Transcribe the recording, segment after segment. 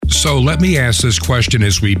So let me ask this question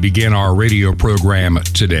as we begin our radio program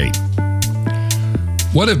today.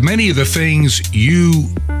 What if many of the things you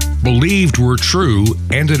believed were true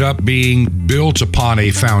ended up being built upon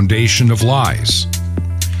a foundation of lies?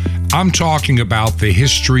 I'm talking about the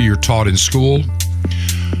history you're taught in school,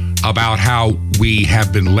 about how we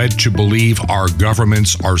have been led to believe our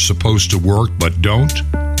governments are supposed to work but don't.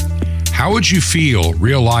 How would you feel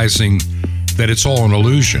realizing that it's all an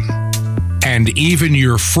illusion? And even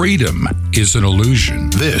your freedom is an illusion.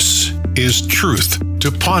 This is Truth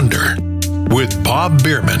to Ponder with Bob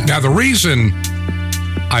Bierman. Now, the reason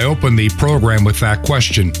I opened the program with that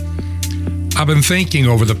question, I've been thinking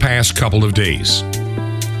over the past couple of days.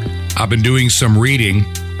 I've been doing some reading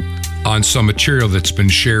on some material that's been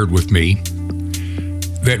shared with me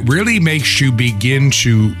that really makes you begin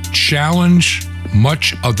to challenge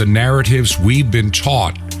much of the narratives we've been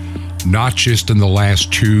taught, not just in the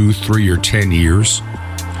last 2, 3, or 10 years.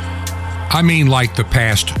 I mean, like the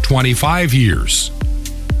past 25 years,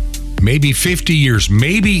 maybe 50 years,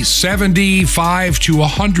 maybe 75 to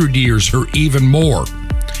 100 years, or even more.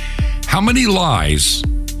 How many lies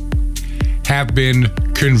have been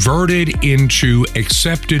converted into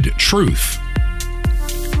accepted truth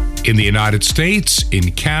in the United States,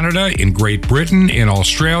 in Canada, in Great Britain, in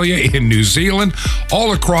Australia, in New Zealand,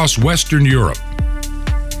 all across Western Europe?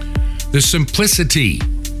 The simplicity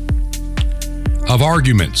of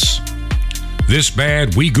arguments. This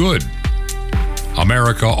bad, we good.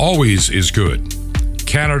 America always is good.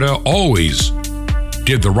 Canada always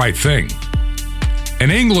did the right thing.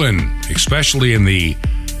 And England, especially in the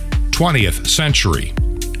 20th century,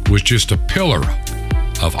 was just a pillar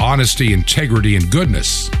of honesty, integrity, and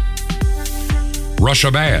goodness.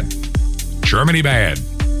 Russia bad. Germany bad.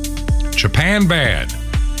 Japan bad.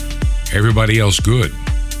 Everybody else good.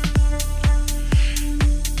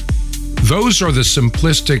 Those are the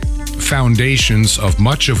simplistic foundations of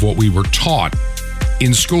much of what we were taught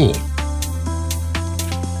in school.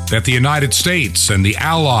 That the United States and the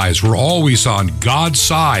Allies were always on God's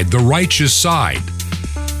side, the righteous side.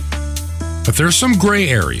 But there's some gray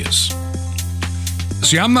areas.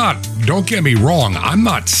 See, don't get me wrong, I'm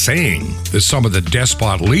not saying that some of the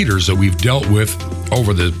despot leaders that we've dealt with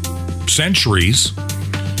over the centuries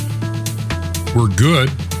were good,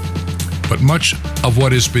 but much of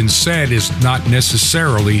what has been said is not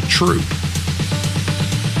necessarily true.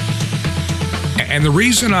 And the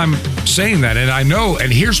reason I'm saying that, and I know,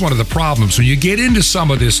 and here's one of the problems, when you get into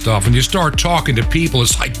some of this stuff and you start talking to people,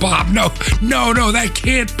 it's like, Bob, no, that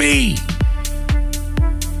can't be.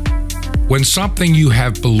 When something you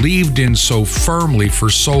have believed in so firmly for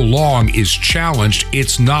so long is challenged,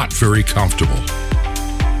 it's not very comfortable.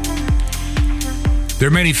 There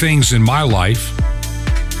are many things in my life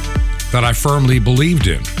that I firmly believed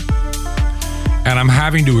in. And I'm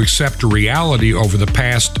having to accept a reality over the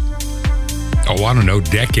past,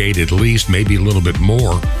 decade at least, maybe a little bit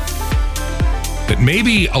more, that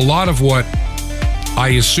maybe a lot of what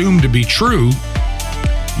I assume to be true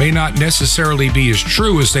may not necessarily be as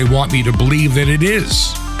true as they want me to believe that it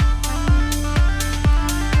is.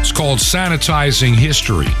 It's called sanitizing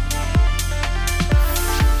history.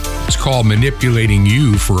 It's called manipulating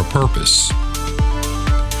you for a purpose.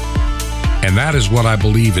 And that is what I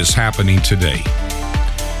believe is happening today.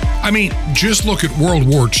 I mean, just look at World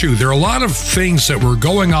War II. There are a lot of things that were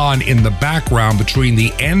going on in the background between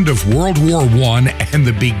the end of World War I and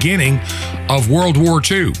the beginning of World War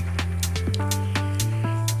II.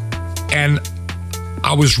 And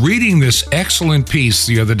I was reading this excellent piece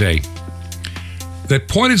the other day that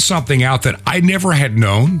pointed something out that I never had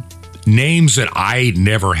known, names that I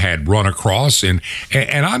never had run across. And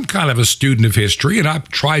I'm kind of a student of history, and I've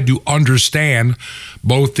tried to understand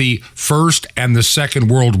both the First and the Second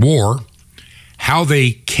World War, how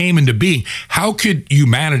they came into being. How could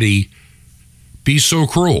humanity be so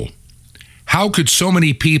cruel? How could so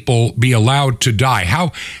many people be allowed to die?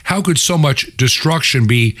 How could so much destruction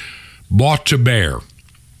be brought to bear?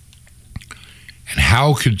 And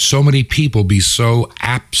how could so many people be so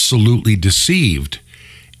absolutely deceived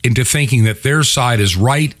into thinking that their side is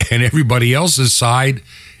right and everybody else's side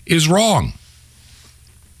is wrong?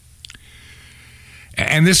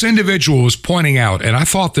 And this individual was pointing out, and I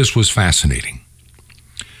thought this was fascinating,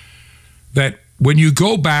 that when you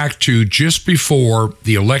go back to just before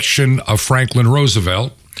the election of Franklin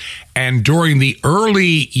Roosevelt and during the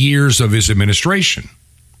early years of his administration,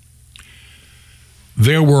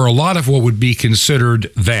 there were a lot of what would be considered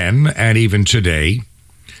then and even today,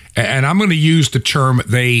 and I'm going to use the term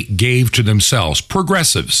they gave to themselves,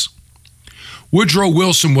 progressives. Woodrow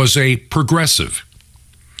Wilson was a progressive.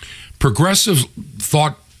 Progressives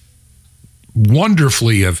thought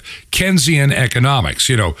wonderfully of Keynesian economics.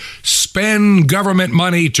 Spend government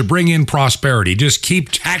money to bring in prosperity. Just keep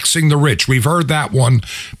taxing the rich. We've heard that one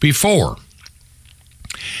before.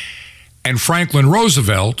 And Franklin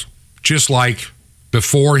Roosevelt, just like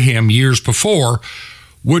before him years before,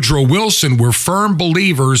 Woodrow Wilson, were firm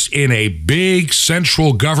believers in a big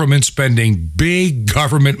central government spending big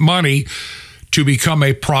government money to become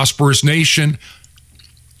a prosperous nation.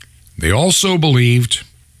 They also believed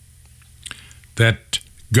that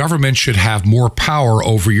government should have more power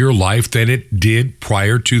over your life than it did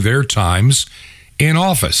prior to their times in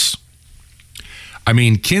office. I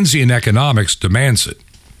mean, Keynesian economics demands it.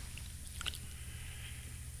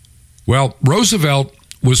 Well, Roosevelt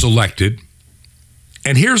was elected,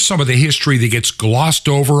 and here's some of the history that gets glossed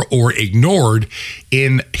over or ignored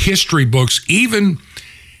in history books, even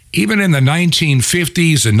in the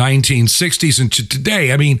 1950s and 1960s and to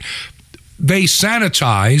today. I mean, they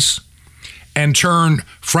sanitize and turn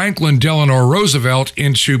Franklin Delano Roosevelt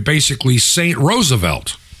into basically Saint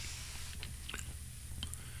Roosevelt.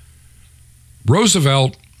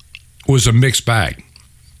 Roosevelt was a mixed bag.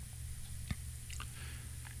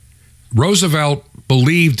 Roosevelt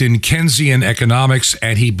believed in Keynesian economics,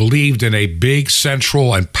 and he believed in a big,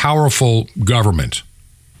 central, and powerful government.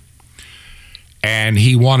 And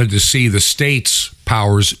he wanted to see the states'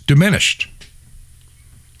 powers diminished.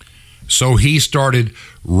 So he started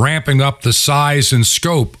ramping up the size and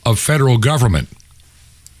scope of federal government.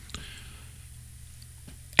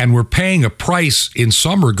 And we're paying a price in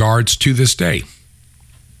some regards to this day.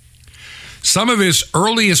 Some of his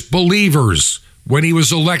earliest believers when he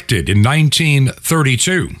was elected in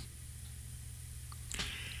 1932,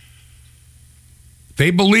 they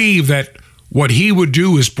believed that what he would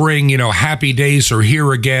do is bring, happy days are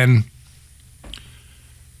here again.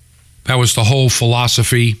 That was the whole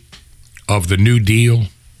philosophy of the New Deal.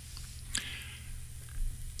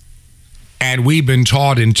 And we've been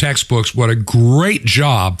taught in textbooks what a great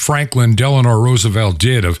job Franklin Delano Roosevelt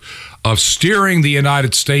did of steering the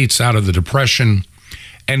United States out of the Depression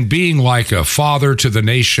and being like a father to the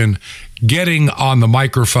nation, getting on the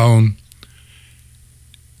microphone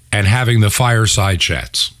and having the fireside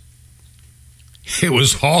chats. It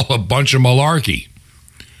was all a bunch of malarkey.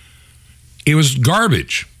 It was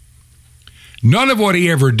garbage. None of what he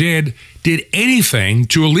ever did anything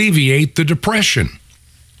to alleviate the Depression.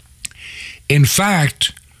 In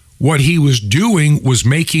fact, what he was doing was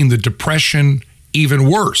making the Depression even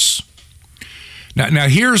worse. Now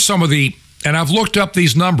here's some of the, and I've looked up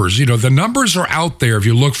these numbers. The numbers are out there if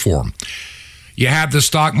you look for them. You had the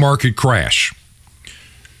stock market crash.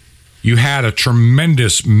 You had a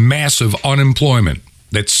tremendous, massive unemployment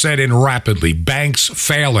that set in rapidly, banks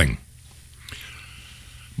failing.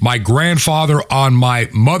 My grandfather on my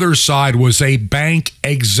mother's side was a bank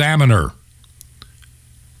examiner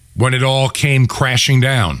when it all came crashing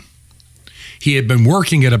down. He had been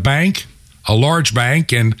working at a bank, a large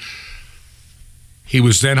bank, and he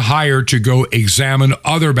was then hired to go examine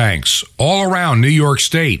other banks all around New York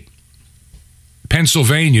State,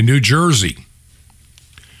 Pennsylvania, New Jersey.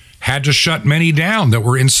 Had to shut many down that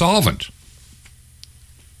were insolvent.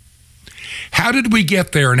 How did we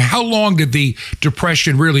get there, and how long did the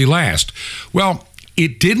Depression really last? Well,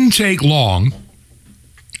 it didn't take long,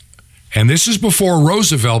 and this is before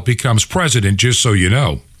Roosevelt becomes president, just so you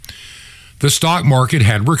know. The stock market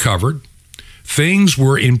had recovered. Things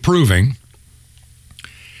were improving.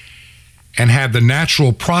 And had the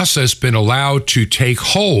natural process been allowed to take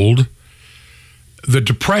hold, the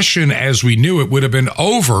Depression as we knew it would have been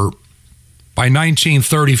over by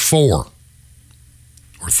 1934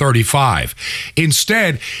 or 35.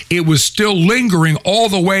 Instead, it was still lingering all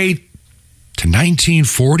the way to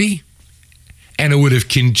 1940, and it would have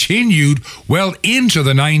continued well into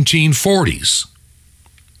the 1940s.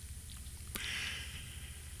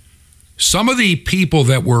 Some of the people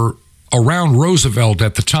that were around Roosevelt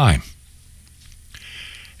at the time,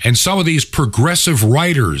 and some of these progressive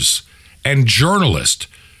writers and journalists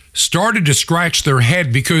started to scratch their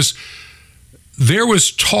head because there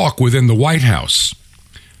was talk within the White House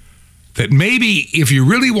that maybe if you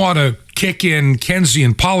really want to kick in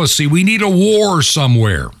Keynesian policy, we need a war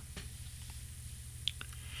somewhere.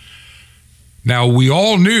 Now, we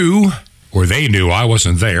all knew, or they knew, I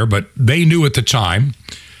wasn't there, but they knew at the time,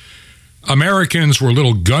 Americans were a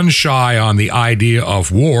little gun-shy on the idea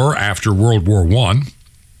of war after World War I.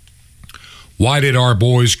 Why did our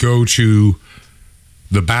boys go to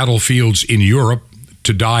the battlefields in Europe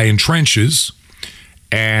to die in trenches?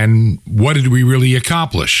 And what did we really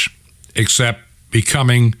accomplish except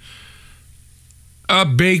becoming a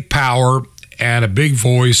big power and a big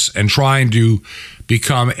voice and trying to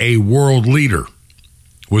become a world leader?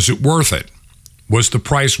 Was it worth it? Was the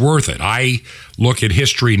price worth it? I look at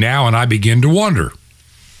history now and I begin to wonder.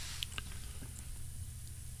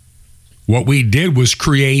 What we did was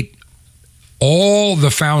create all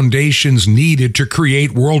the foundations needed to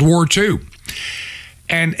create World War II.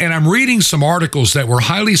 And I'm reading some articles that were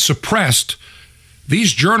highly suppressed.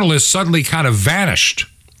 These journalists suddenly kind of vanished.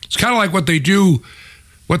 It's kind of like what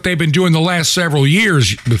they've been doing the last several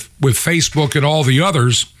years with Facebook and all the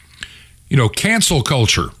others, cancel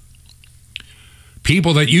culture.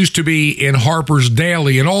 People that used to be in Harper's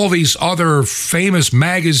Daily and all these other famous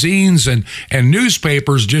magazines and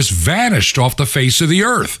newspapers just vanished off the face of the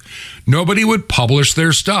earth. Nobody would publish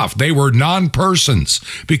their stuff. They were non-persons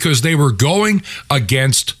because they were going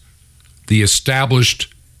against the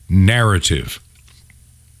established narrative.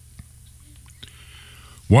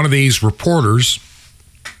 One of these reporters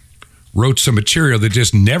wrote some material that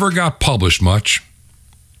just never got published much,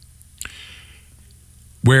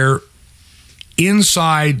 where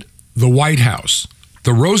inside the White House,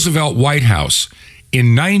 the Roosevelt White House,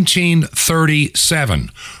 in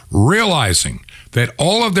 1937, realizing that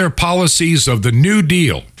all of their policies of the New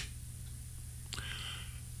Deal,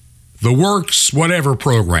 the Works Whatever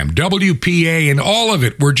program, WPA, and all of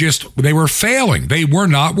it they were failing. They were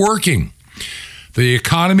not working. The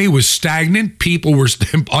economy was stagnant.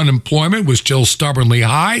 Unemployment was still stubbornly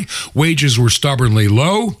high. Wages were stubbornly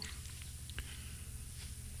low.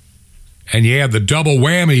 And you had the double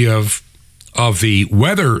whammy of the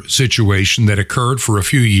weather situation that occurred for a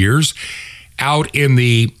few years out in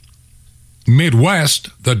the Midwest,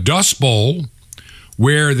 the Dust Bowl,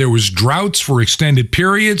 where there was droughts for extended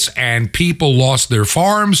periods and people lost their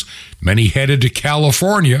farms. Many headed to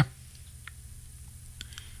California.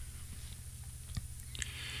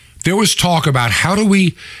 There was talk about how do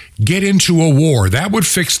we get into a war that would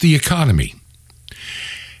fix the economy.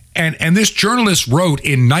 And this journalist wrote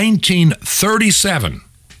in 1937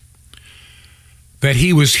 that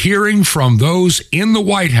he was hearing from those in the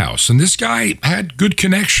White House, and this guy had good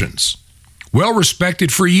connections, well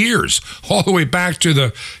respected for years, all the way back to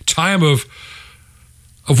the time of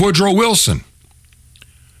Woodrow Wilson.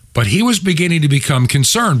 But he was beginning to become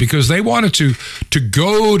concerned because they wanted to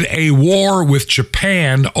goad a war with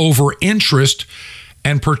Japan over interest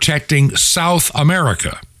and protecting South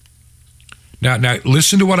America. Now,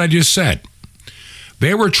 listen to what I just said.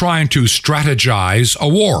 They were trying to strategize a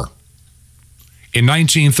war in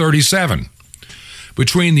 1937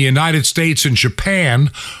 between the United States and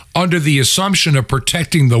Japan under the assumption of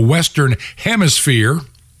protecting the Western Hemisphere,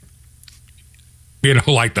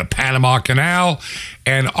 like the Panama Canal,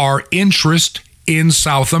 and our interest in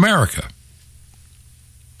South America.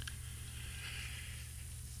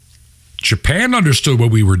 Japan understood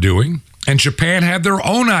what we were doing, and Japan had their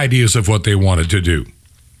own ideas of what they wanted to do.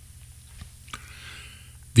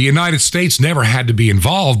 The United States never had to be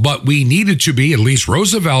involved, but we needed to be. At least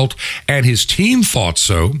Roosevelt and his team thought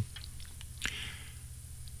so.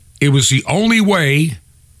 It was the only way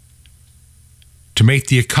to make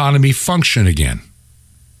the economy function again.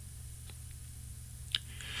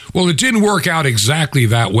 Well, it didn't work out exactly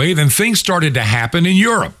that way. Then things started to happen in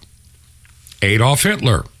Europe. Adolf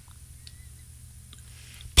Hitler.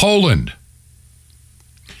 Poland.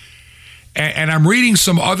 And I'm reading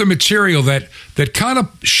some other material that kind of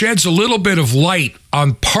sheds a little bit of light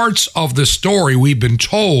on parts of the story we've been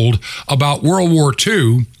told about World War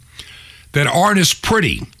II that aren't as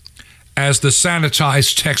pretty as the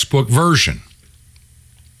sanitized textbook version.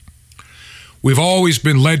 We've always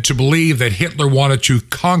been led to believe that Hitler wanted to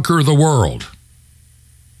conquer the world.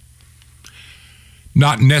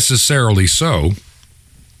 Not necessarily so,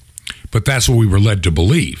 but that's what we were led to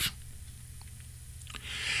believe.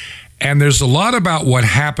 And there's a lot about what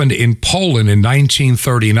happened in Poland in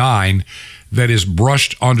 1939 that is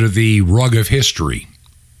brushed under the rug of history.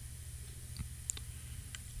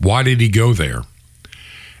 Why did he go there?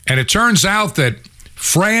 And it turns out that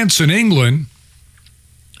France and England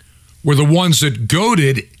were the ones that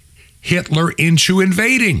goaded Hitler into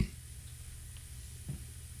invading.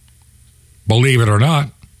 Believe it or not.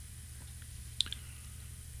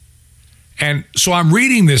 And so I'm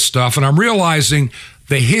reading this stuff and I'm realizing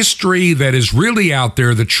the history that is really out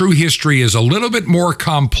there, the true history, is a little bit more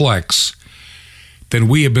complex than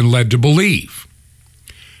we have been led to believe.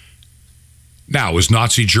 Now, was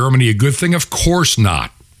Nazi Germany a good thing? Of course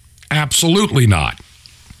not. Absolutely not.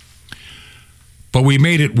 But we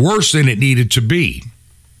made it worse than it needed to be.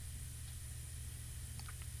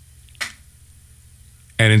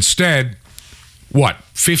 And instead,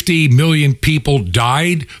 50 million people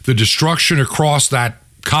died? The destruction across that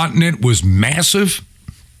continent was massive.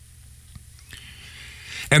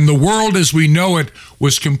 And the world as we know it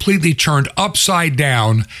was completely turned upside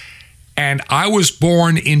down. And I was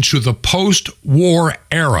born into the post-war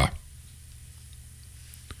era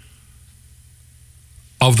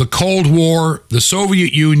of the Cold War, the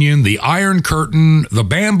Soviet Union, the Iron Curtain, the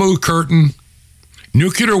Bamboo Curtain,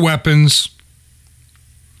 nuclear weapons.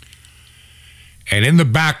 And in the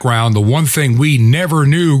background, the one thing we never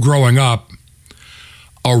knew growing up,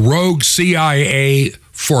 a rogue CIA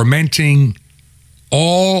fomenting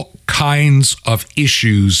all kinds of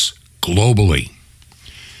issues globally.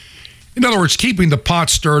 In other words, keeping the pot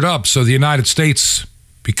stirred up so the United States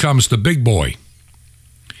becomes the big boy.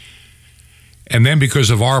 And then because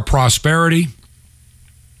of our prosperity,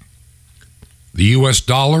 the U.S.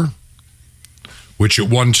 dollar, which at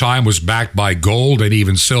one time was backed by gold and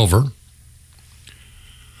even silver,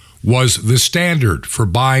 was the standard for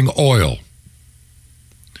buying oil.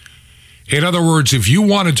 In other words, if you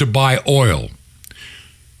wanted to buy oil,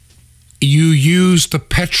 you used the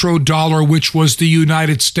petrodollar, which was the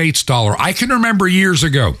United States dollar. I can remember years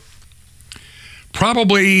ago,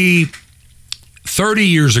 probably 30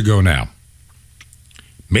 years ago now,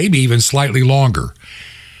 maybe even slightly longer,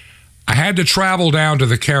 I had to travel down to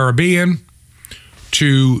the Caribbean,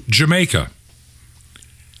 to Jamaica.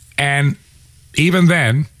 And even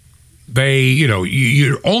then,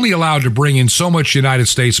 you're only allowed to bring in so much United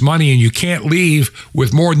States money, and you can't leave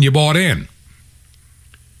with more than you bought in.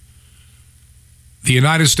 The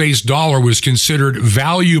United States dollar was considered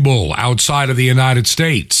valuable outside of the United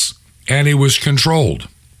States, and it was controlled.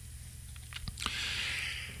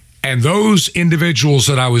 And those individuals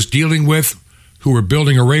that I was dealing with who were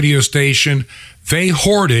building a radio station, they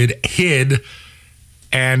hoarded, hid,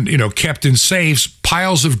 and, kept in safes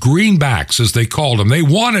piles of greenbacks, as they called them. They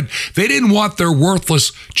didn't want their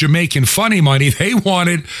worthless Jamaican funny money. They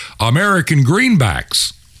wanted American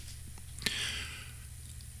greenbacks.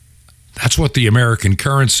 That's what the American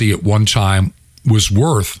currency at one time was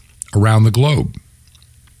worth around the globe.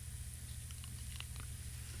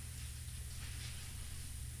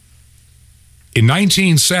 In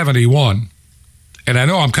 1971, and I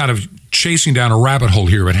know I'm kind of chasing down a rabbit hole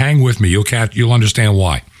here, but hang with me. You'll understand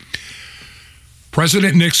why.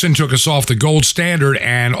 President Nixon took us off the gold standard,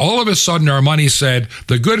 and all of a sudden our money said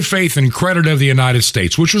the good faith and credit of the United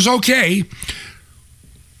States, which was okay.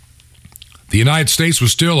 The United States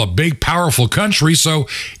was still a big, powerful country, so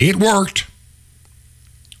it worked.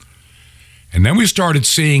 And then we started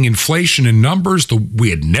seeing inflation in numbers that we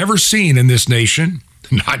had never seen in this nation,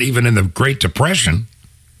 not even in the Great Depression.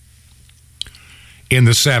 In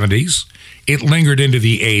the 70s, it lingered into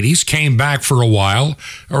the 80s, came back for a while,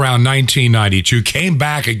 around 1992, came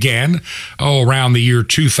back again, around the year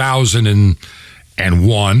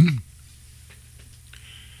 2001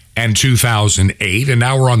 and 2008, and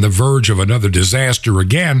now we're on the verge of another disaster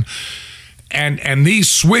again. And these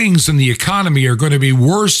swings in the economy are going to be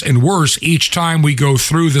worse and worse each time we go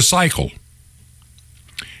through the cycle.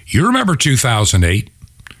 You remember 2008.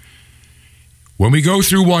 When we go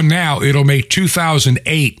through one now, it'll make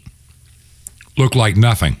 2008 look like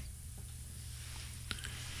nothing.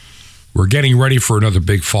 We're getting ready for another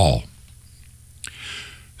big fall.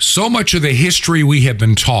 So much of the history we have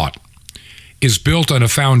been taught is built on a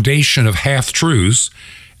foundation of half-truths,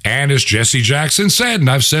 and as Jesse Jackson said, and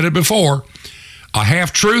I've said it before, a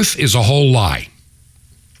half-truth is a whole lie.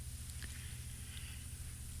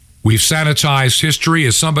 We've sanitized history.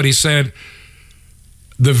 As somebody said,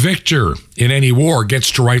 the victor in any war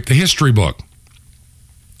gets to write the history book.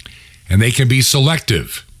 And they can be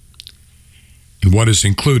selective in what is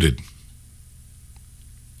included.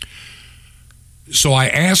 So I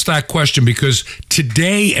asked that question because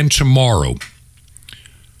today and tomorrow,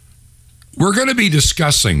 we're going to be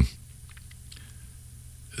discussing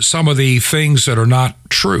some of the things that are not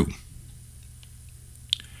true.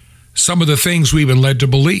 Some of the things we've been led to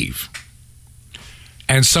believe.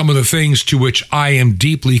 And some of the things to which I am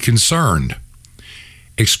deeply concerned,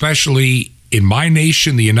 especially in my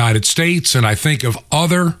nation, the United States, and I think of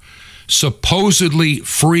other supposedly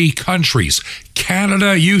free countries.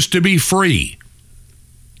 Canada used to be free.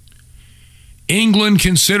 England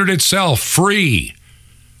considered itself free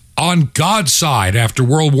on God's side after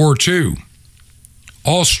World War II.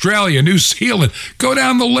 Australia, New Zealand, go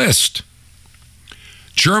down the list.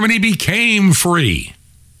 Germany became free.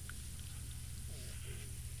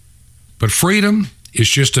 But freedom is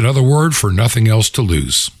just another word for nothing else to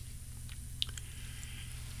lose.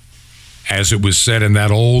 As it was said in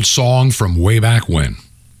that old song from way back when.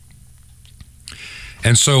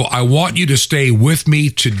 And so I want you to stay with me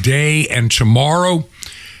today and tomorrow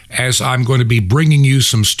as I'm going to be bringing you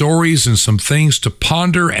some stories and some things to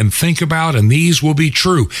ponder and think about, and these will be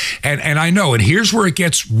true. And I know, and here's where it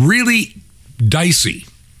gets really dicey.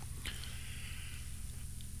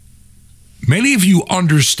 Many of you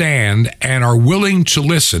understand and are willing to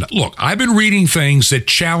listen. Look, I've been reading things that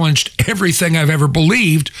challenged everything I've ever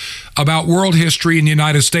believed about world history and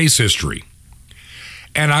United States history.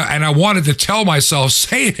 And I wanted to tell myself,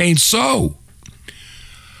 say it ain't so.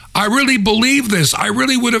 I really believe this. I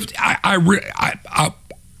really would have,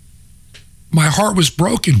 my heart was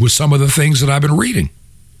broken with some of the things that I've been reading.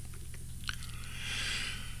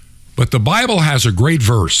 But the Bible has a great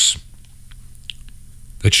verse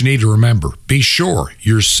that you need to remember. Be sure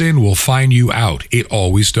your sin will find you out. It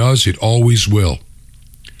always does. It always will.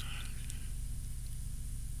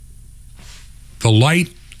 The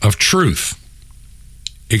light of truth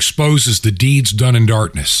exposes the deeds done in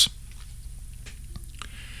darkness.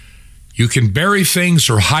 You can bury things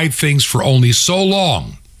or hide things for only so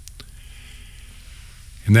long,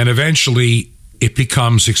 and then eventually it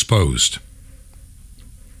becomes exposed.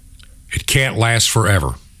 It can't last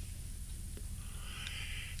forever.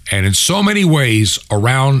 And in so many ways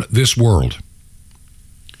around this world,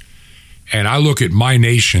 and I look at my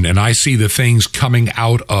nation and I see the things coming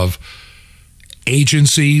out of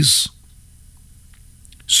agencies,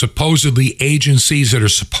 supposedly agencies that are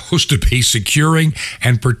supposed to be securing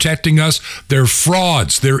and protecting us. They're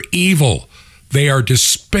frauds. They're evil. They are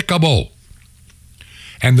despicable.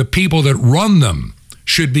 And the people that run them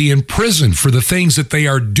should be in prison for the things that they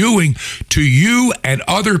are doing to you and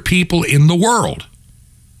other people in the world.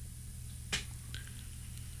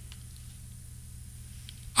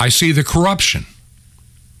 I see the corruption.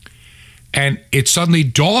 And it suddenly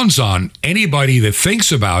dawns on anybody that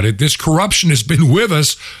thinks about it, this corruption has been with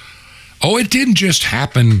us. Oh, it didn't just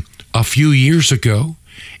happen a few years ago.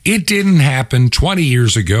 It didn't happen 20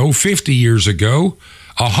 years ago, 50 years ago,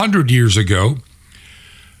 100 years ago.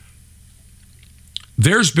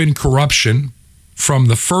 There's been corruption from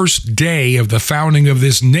the first day of the founding of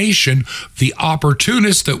this nation, the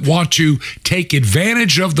opportunists that want to take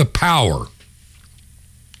advantage of the power.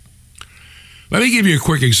 Let me give you a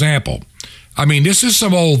quick example. I mean, this is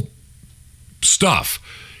some old stuff.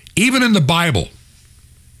 Even in the Bible,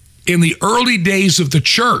 in the early days of the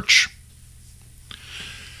church,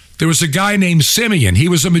 there was a guy named Simeon. He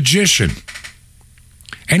was a magician,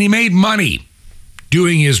 and he made money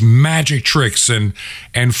doing his magic tricks and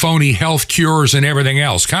phony health cures and everything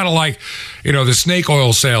else. Kind of like, the snake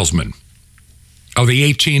oil salesman of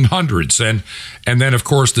the 1800s. And then, of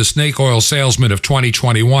course, the snake oil salesman of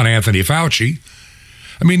 2021, Anthony Fauci.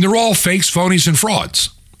 I mean, they're all fakes, phonies, and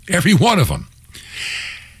frauds. Every one of them.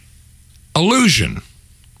 Illusion.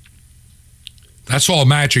 That's all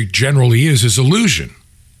magic generally is illusion.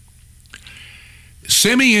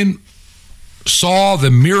 Simeon saw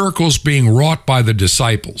the miracles being wrought by the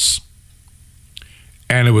disciples.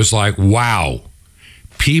 And it was like, wow,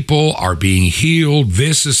 people are being healed.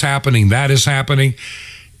 This is happening. That is happening.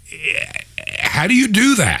 How do you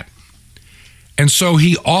do that? And so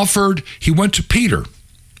he went to Peter.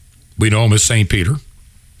 We know him as St. Peter.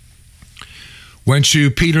 Went to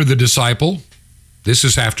Peter the disciple. This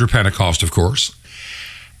is after Pentecost, of course.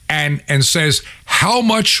 And says, how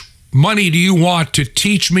much money do you want to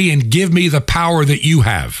teach me and give me the power that you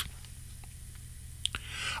have?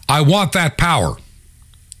 I want that power.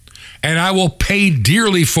 And I will pay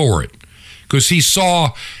dearly for it. Because he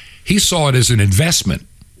saw it as an investment.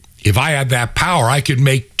 If I had that power, I could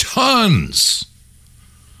make tons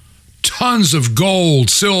of gold,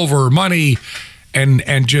 silver, money,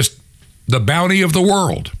 and just the bounty of the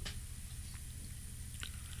world.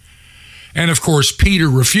 And of course, Peter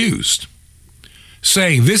refused,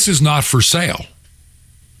 saying, this is not for sale.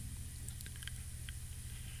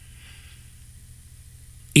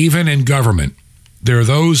 Even in government, there are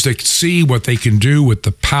those that see what they can do with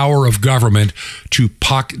the power of government to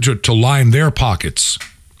line their pockets,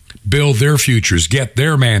 build their futures, get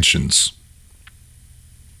their mansions.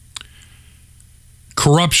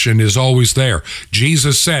 Corruption is always there.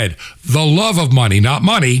 Jesus said, the love of money, not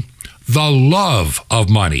money, the love of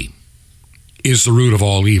money is the root of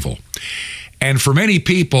all evil. And for many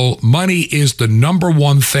people, money is the number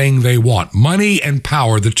one thing they want. Money and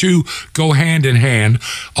power, the two go hand in hand,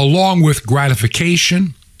 along with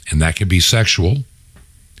gratification, and that can be sexual.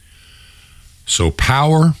 So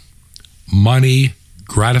power, money,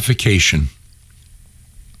 gratification.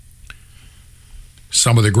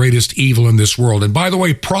 Some of the greatest evil in this world. And by the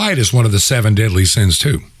way, pride is one of the 7 deadly sins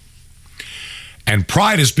too. And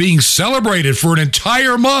pride is being celebrated for an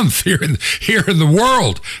entire month here in the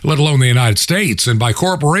world, let alone the United States, and by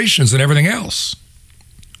corporations and everything else.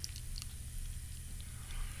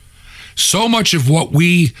 So much of what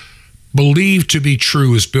we believe to be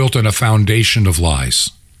true is built on a foundation of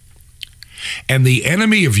lies. And the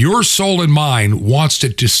enemy of your soul and mind wants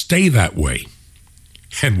it to stay that way.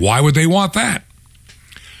 And why would they want that?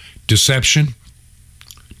 Deception,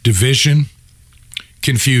 division,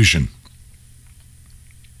 confusion.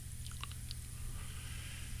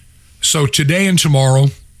 So today and tomorrow,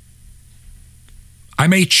 I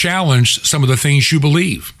may challenge some of the things you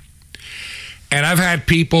believe. And I've had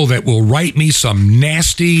people that will write me some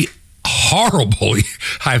nasty, horrible,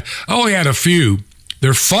 I've only had a few.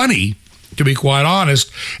 They're funny, to be quite honest,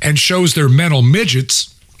 and shows they're mental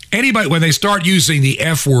midgets. Anybody, when they start using the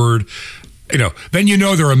F word, then you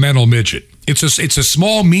know they're a mental midget. It's a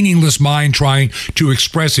small, meaningless mind trying to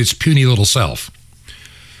express its puny little self.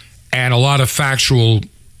 And a lot of factual,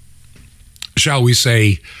 shall we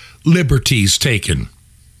say, liberties taken.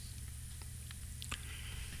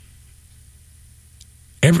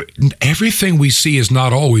 Everything we see is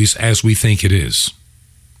not always as we think it is.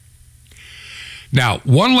 Now,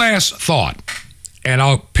 one last thought, and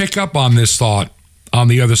I'll pick up on this thought on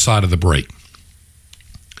the other side of the break.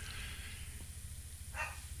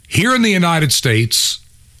 Here in the United States,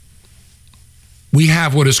 we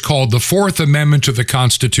have what is called the Fourth Amendment to the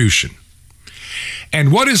Constitution.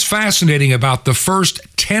 And what is fascinating about the first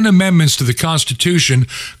 10 amendments to the Constitution,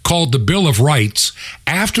 called the Bill of Rights,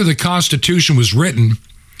 after the Constitution was written,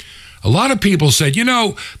 a lot of people said,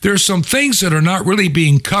 there's some things that are not really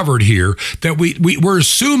being covered here that we're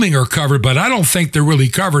assuming are covered, but I don't think they're really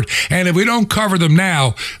covered. And if we don't cover them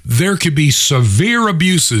now, there could be severe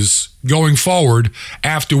abuses going forward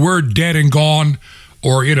after we're dead and gone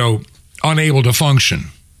or, unable to function.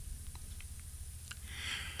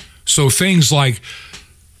 So things like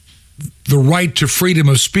the right to freedom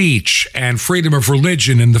of speech and freedom of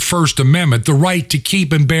religion in the First Amendment, the right to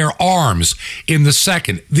keep and bear arms in the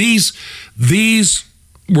Second. These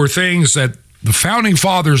were things that the Founding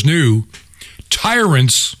Fathers knew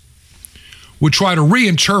tyrants would try to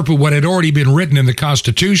reinterpret what had already been written in the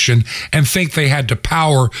Constitution and think they had the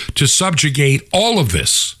power to subjugate all of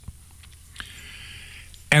this.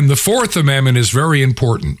 And the Fourth Amendment is very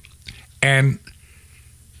important. And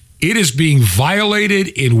it is being violated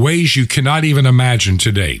in ways you cannot even imagine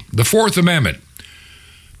today. The Fourth Amendment,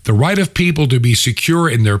 the right of people to be secure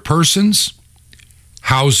in their persons,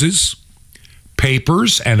 houses,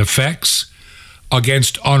 papers, and effects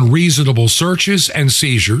against unreasonable searches and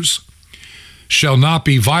seizures shall not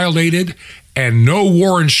be violated, and no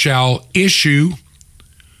warrant shall issue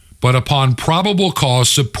but upon probable cause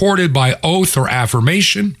supported by oath or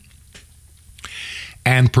affirmation,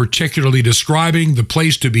 and particularly describing the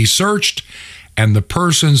place to be searched and the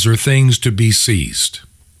persons or things to be seized.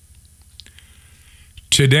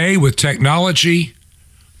 Today, with technology,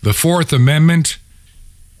 the Fourth Amendment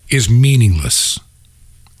is meaningless.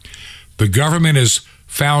 The government has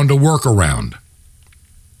found a workaround,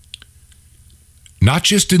 not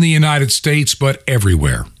just in the United States, but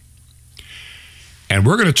everywhere. And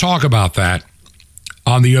we're going to talk about that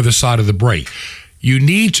on the other side of the break. You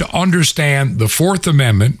need to understand the Fourth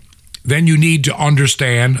Amendment, then you need to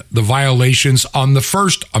understand the violations on the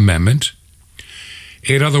First Amendment.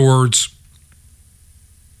 In other words,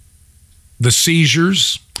 the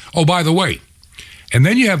seizures. Oh, by the way, and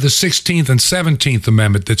then you have the 16th and 17th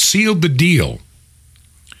Amendment that sealed the deal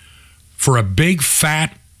for a big,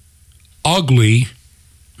 fat, ugly,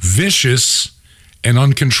 vicious, and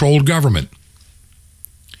uncontrolled government.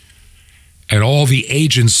 And all the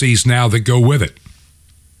agencies now that go with it.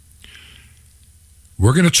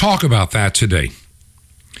 We're going to talk about that today.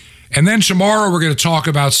 And then tomorrow we're going to talk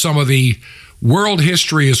about some of the world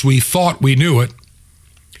history as we thought we knew it,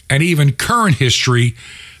 and even current history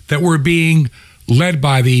that we're being led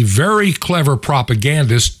by the very clever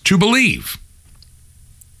propagandists to believe.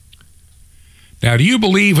 Now, do you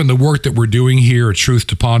believe in the work that we're doing here at Truth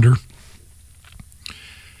to Ponder?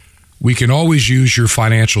 We can always use your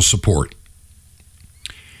financial support.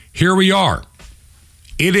 Here we are.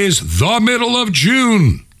 It is the middle of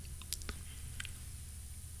June.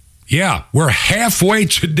 Yeah, we're halfway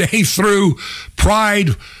today through Pride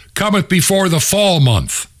Cometh Before the Fall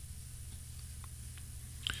month.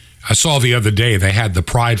 I saw the other day they had the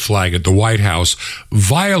pride flag at the White House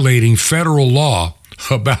violating federal law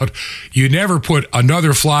about you never put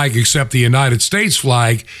another flag except the United States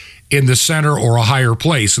flag in the center or a higher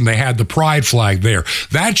place, and they had the pride flag there.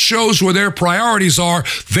 That shows where their priorities are.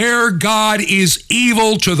 Their God is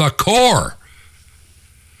evil to the core.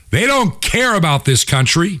 They don't care about this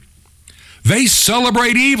country. They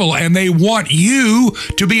celebrate evil, and they want you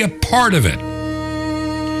to be a part of it.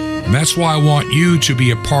 And that's why I want you to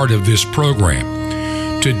be a part of this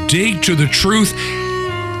program. to dig to the truth.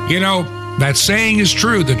 You know, that saying is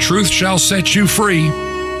true. The truth shall set you free.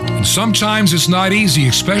 And sometimes it's not easy,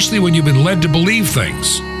 especially when you've been led to believe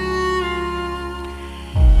things.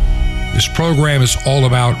 This program is all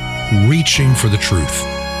about reaching for the truth.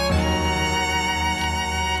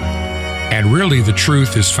 And really, the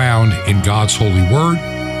truth is found in God's holy word.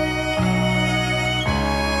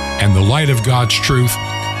 And the light of God's truth,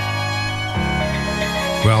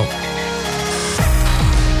 well,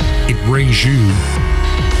 it brings you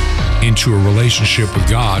into a relationship with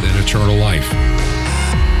God and eternal life.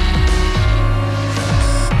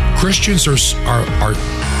 Christians are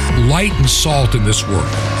light and salt in this world.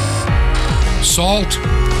 Salt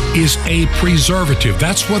is a preservative.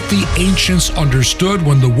 That's what the ancients understood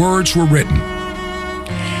when the words were written.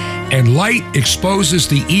 And light exposes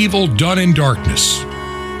the evil done in darkness.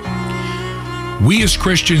 We as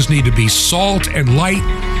Christians need to be salt and light.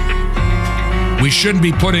 We shouldn't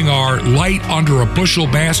be putting our light under a bushel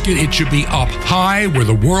basket. It should be up high where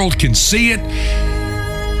the world can see it.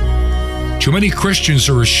 Too many Christians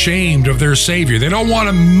are ashamed of their Savior. They don't want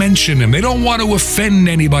to mention Him. They don't want to offend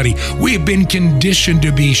anybody. We have been conditioned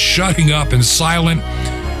to be shutting up and silent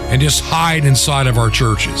and just hide inside of our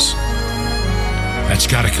churches. That's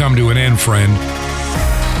got to come to an end, friend.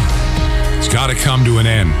 It's got to come to an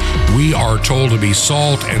end. We are told to be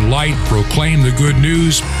salt and light, proclaim the good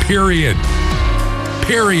news, period.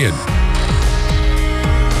 Period.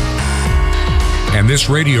 And this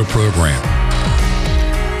radio program,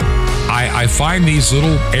 I find these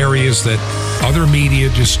little areas that other media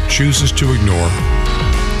just chooses to ignore,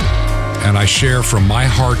 and I share from my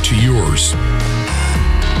heart to yours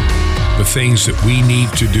the things that we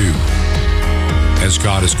need to do as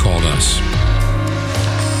God has called us.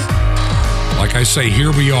 Like I say,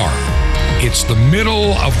 here we are. It's the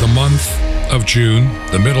middle of the month of June,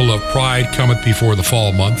 the middle of Pride cometh before the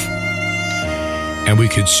fall month, and we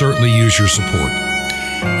could certainly use your support.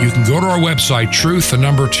 You can go to our website,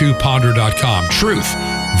 truth2ponder.com.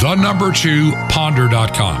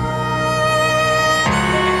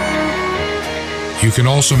 Truth2ponder.com. You can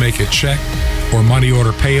also make a check or money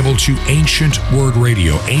order payable to Ancient Word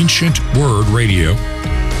Radio. Ancient Word Radio.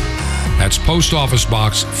 That's Post Office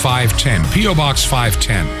Box 510, P.O. Box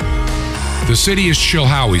 510. The city is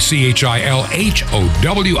Chilhowie,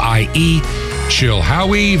 Chilhowie,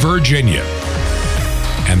 Chilhowie, Virginia.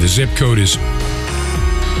 And the zip code is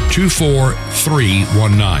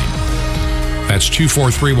 24319. That's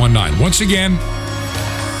 24319. Once again,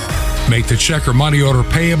 make the check or money order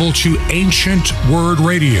payable to Ancient Word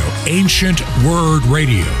Radio. Ancient Word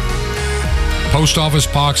Radio. Post Office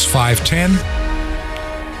Box 510.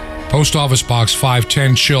 Post Office Box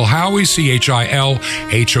 510, Chilhowie, Chilhowie,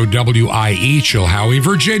 Chilhowie,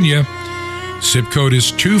 Virginia. Zip code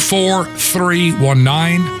is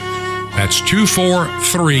 24319. That's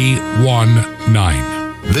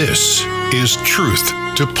 24319. This is Truth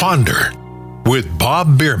to Ponder with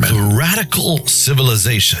Bob Bierman. The radical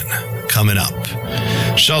civilization coming up.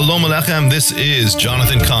 Shalom Aleichem. This is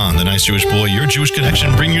Jonathan Kahn, the nice Jewish boy, your Jewish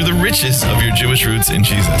connection, bringing you the riches of your Jewish roots in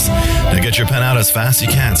Jesus. Now get your pen out as fast as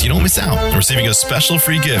you can so you don't miss out on receiving a special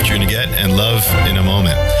free gift you're going to get and love in a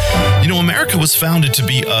moment. You know, America was founded to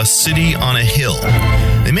be a city on a hill.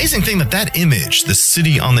 The amazing thing that image, the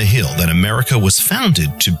city on the hill that America was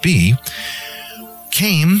founded to be,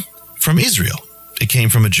 came from Israel. It came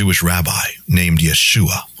from a Jewish rabbi named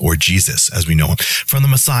Yeshua, or Jesus as we know him, from the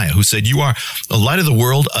Messiah, who said, "You are the light of the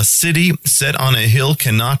world. A city set on a hill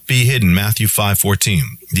cannot be hidden." Matthew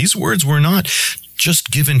 5:14. These words were not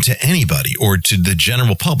just given to anybody or to the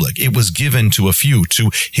general public. It was given to a few,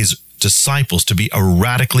 to his disciples, to be a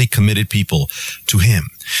radically committed people to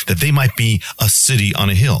him, that they might be a city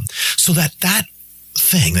on a hill. So that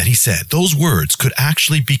thing that he said, those words could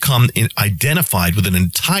actually become identified with an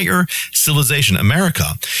entire civilization.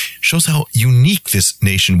 America shows how unique this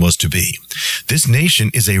nation was to be. This nation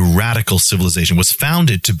is a radical civilization, was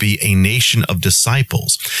founded to be a nation of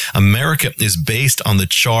disciples. America is based on the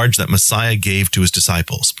charge that Messiah gave to his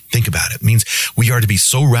disciples. Think about it. It means we are to be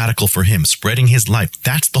so radical for him, spreading his life.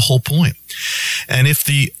 That's the whole point. And if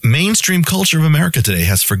the mainstream culture of America today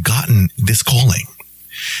has forgotten this calling,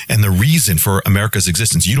 and the reason for America's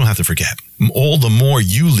existence, you don't have to forget. All the more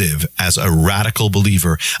you live as a radical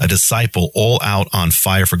believer, a disciple, all out on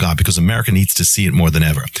fire for God, because America needs to see it more than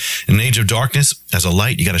ever. In an age of darkness, as a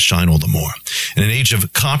light, you got to shine all the more. In an age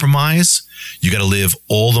of compromise, you got to live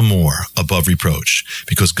all the more above reproach,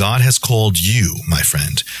 because God has called you, my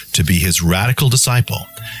friend, to be his radical disciple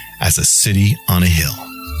as a city on a hill.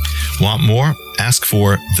 Want more? Ask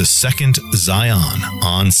for The Second Zion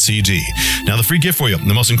on CD. Now, the free gift for you,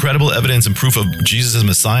 the most incredible evidence and proof of Jesus as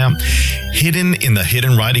Messiah, hidden in the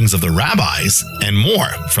hidden writings of the rabbis, and more,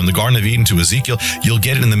 from the Garden of Eden to Ezekiel. You'll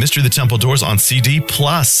get it in the Mystery of the Temple Doors on CD,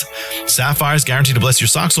 plus sapphires guaranteed to bless your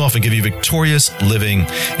socks off and give you victorious living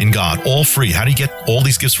in God. All free. How do you get all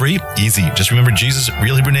these gifts free? Easy. Just remember Jesus'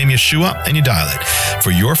 real Hebrew name, Yeshua, and you dial it. For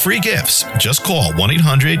your free gifts, just call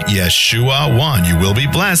 1-800-YESHUA-1. You will be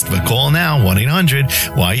blessed, but call now,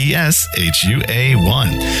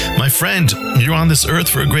 1-800-YESHUA-1. My friend, you're on this earth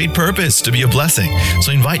for a great purpose, to be a blessing.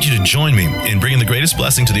 So I invite you to join me in bringing the greatest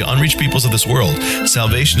blessing to the unreached peoples of this world.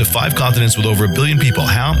 Salvation to 5 continents with over 1 billion people.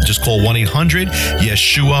 How? Just call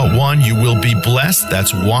 1-800-YESHUA-1. You will be blessed.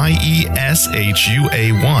 That's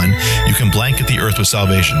YESHUA-1. You can blanket the earth with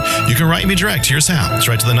salvation. You can write me direct. Here's how. It's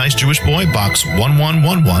right to the Nice Jewish Boy, Box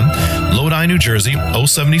 1111, Lodi, New Jersey,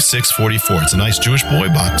 07644. It's a Nice Jewish Boy,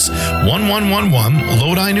 Box 1111,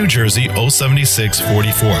 Lodi, New Jersey,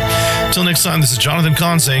 07644. Till next time, this is Jonathan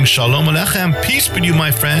Kahn saying Shalom Aleichem, peace be to you,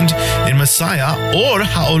 my friend, in Messiah, Or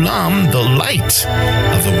Ha'olam, the light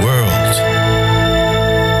of the world.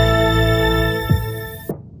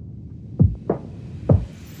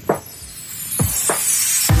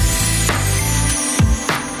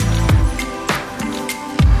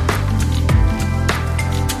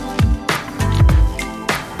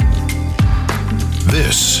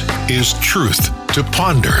 This is Truth to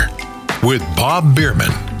Ponder with Bob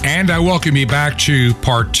Bierman. And I welcome you back to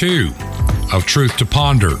part 2 of Truth to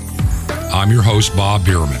Ponder. I'm your host, Bob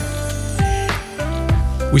Bierman.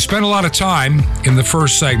 We spent a lot of time in the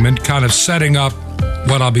first segment kind of setting up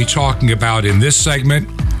what I'll be talking about in this segment,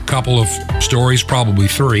 a couple of stories, probably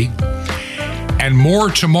 3, and more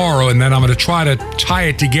tomorrow, and then I'm going to try to tie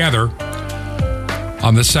it together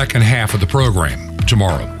on the second half of the program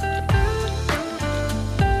tomorrow.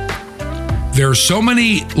 There are so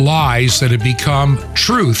many lies that have become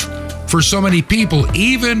truth for so many people,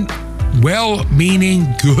 even well-meaning,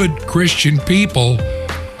 good Christian people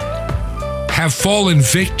have fallen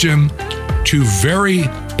victim to very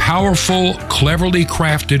powerful, cleverly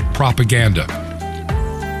crafted propaganda.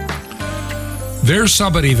 There's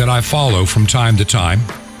somebody that I follow from time to time.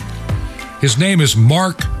 His name is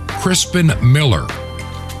Mark Crispin Miller,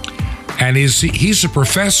 and he's a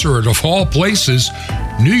professor at, of all places,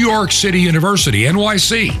 New York City University,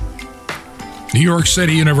 NYC, New York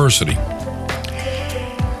City University.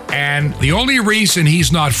 And the only reason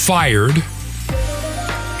he's not fired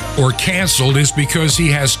or canceled is because he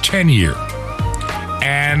has tenure.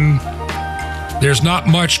 And there's not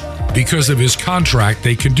much because of his contract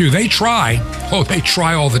they can do. They try all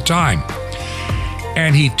the time.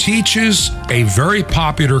 And he teaches a very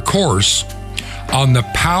popular course on the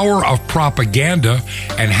power of propaganda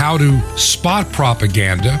and how to spot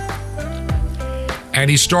propaganda. And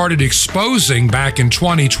he started exposing back in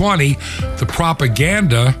 2020 the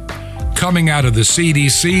propaganda coming out of the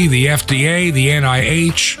CDC, the FDA, the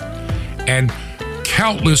NIH, and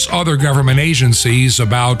countless other government agencies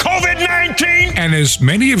about COVID-19. And as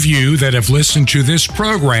many of you that have listened to this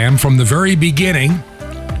program from the very beginning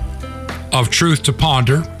of Truth to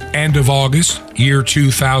Ponder, end of August, year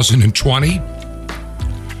 2020,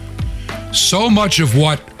 so much of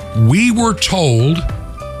what we were told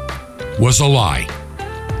was a lie.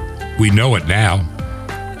 We know it now.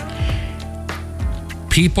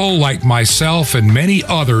 People like myself and many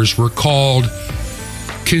others were called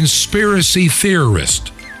conspiracy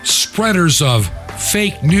theorists, spreaders of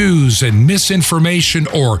fake news and misinformation,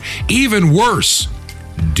 or even worse,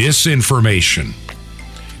 disinformation.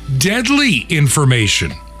 Deadly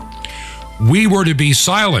information. We were to be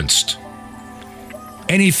silenced.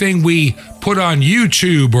 Anything we put on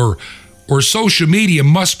YouTube or social media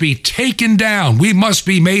must be taken down. We must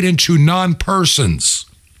be made into non-persons.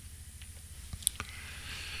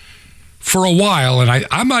 For a while, and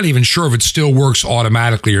I'm not even sure if it still works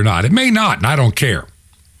automatically or not. It may not, and I don't care.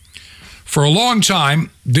 For a long time,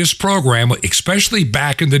 this program, especially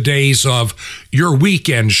back in the days of your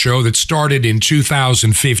weekend show that started in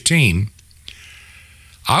 2015,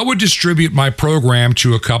 I would distribute my program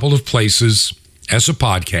to a couple of places as a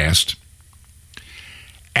podcast.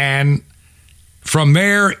 And from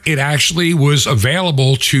there, it actually was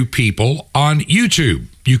available to people on YouTube.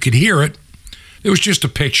 You could hear it. It was just a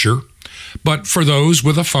picture. But for those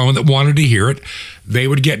with a phone that wanted to hear it, they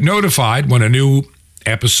would get notified when a new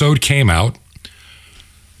episode came out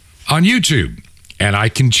on YouTube. And I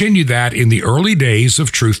continued that in the early days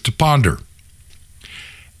of Truth to Ponder.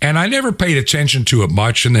 And I never paid attention to it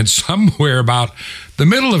much. And then somewhere about the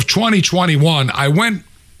middle of 2021, I went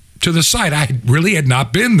to the site. I really had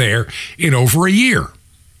not been there in over a year.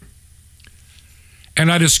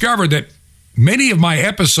 And I discovered that many of my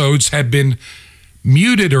episodes had been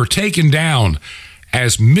muted or taken down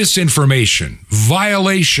as misinformation,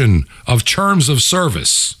 violation of terms of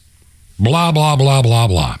service, blah, blah, blah, blah,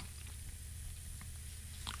 blah.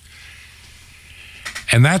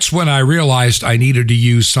 And that's when I realized I needed to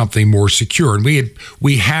use something more secure. And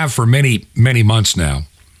we have for many, many months now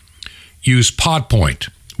used Podpoint,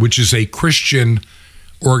 which is a Christian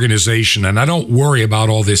organization. And I don't worry about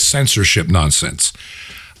all this censorship nonsense.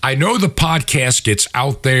 I know the podcast gets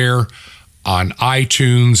out there on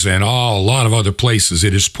iTunes and a lot of other places.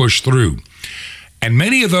 It is pushed through. And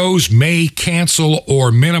many of those may cancel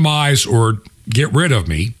or minimize or get rid of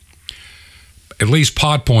me. At least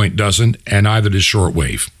Podpoint doesn't, and neither does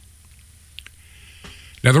shortwave.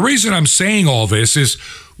 Now, the reason I'm saying all this is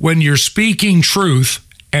when you're speaking truth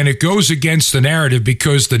and it goes against the narrative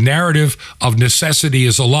because the narrative of necessity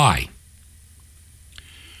is a lie.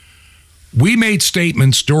 We made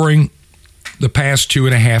statements during the past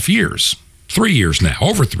 2.5 years, 3 years now,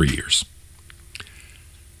 over 3 years,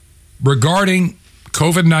 regarding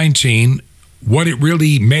COVID-19, what it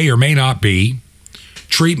really may or may not be,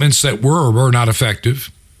 treatments that were or were not effective,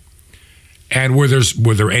 and were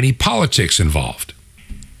there any politics involved?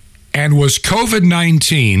 And was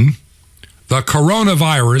COVID-19, the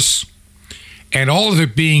coronavirus, and all of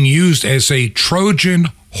it being used as a Trojan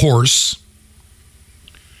horse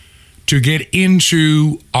to get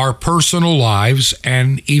into our personal lives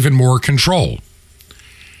and even more control?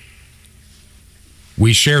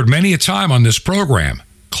 We shared many a time on this program,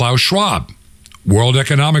 Klaus Schwab, World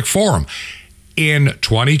Economic Forum. In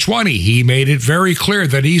 2020, he made it very clear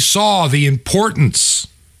that he saw the importance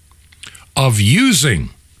of using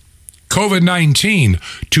COVID-19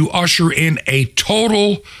 to usher in a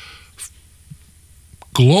total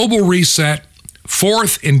global reset,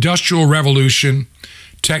 fourth industrial revolution,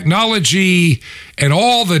 technology, and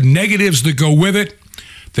all the negatives that go with it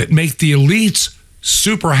that make the elites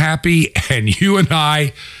super happy and you and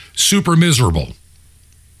I super miserable.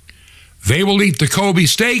 They will eat the Kobe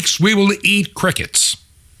steaks. We will eat crickets.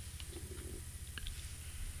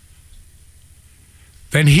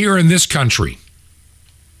 Then here in this country,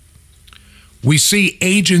 we see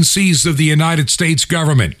agencies of the United States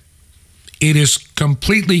government. It is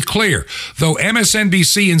completely clear, though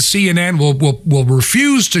MSNBC and CNN will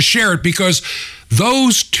refuse to share it because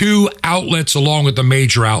those two outlets, along with the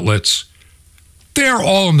major outlets, they're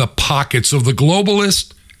all in the pockets of the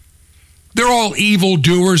globalists. They're all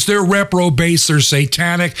evildoers, they're reprobates, they're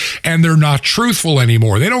satanic, and they're not truthful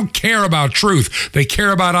anymore. They don't care about truth. They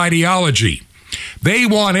care about ideology. They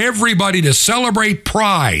want everybody to celebrate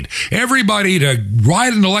pride, everybody to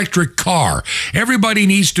ride an electric car. Everybody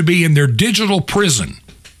needs to be in their digital prison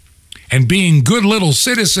and being good little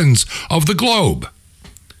citizens of the globe.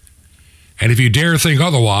 And if you dare think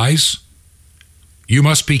otherwise, you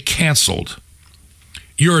must be canceled.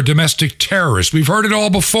 You're a domestic terrorist. We've heard it all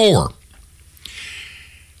before.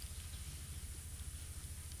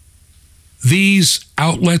 These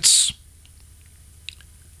outlets,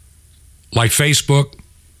 like Facebook,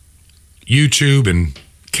 YouTube, and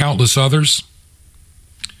countless others,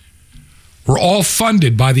 were all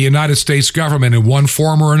funded by the United States government in one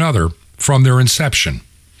form or another from their inception.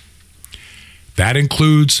 That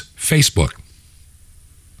includes Facebook.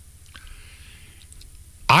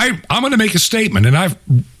 I'm going to make a statement, and I've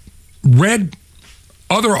read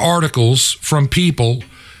other articles from people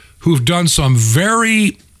who've done some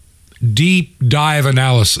very deep dive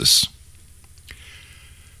analysis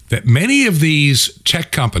that many of these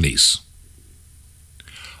tech companies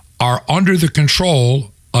are under the control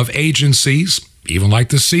of agencies, even like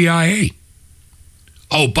the CIA.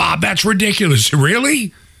 Oh, Bob, that's ridiculous.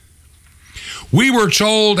 Really? We were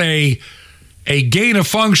told a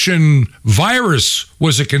gain-of-function virus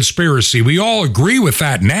was a conspiracy. We all agree with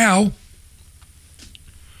that now.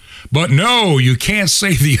 But no, you can't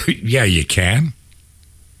say yeah, you can.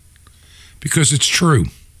 Because it's true.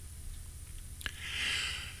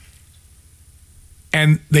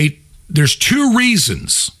 And there's two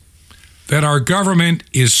reasons that our government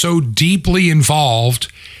is so deeply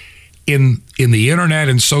involved in the internet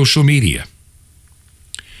and social media.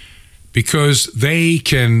 Because they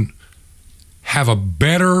can have a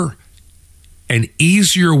better and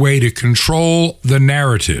easier way to control the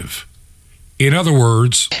narrative. In other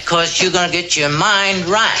words, because you're going to get your mind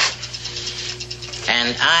right.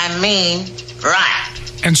 And I mean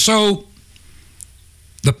right. And so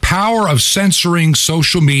the power of censoring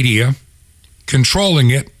social media,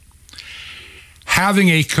 controlling it, having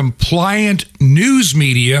a compliant news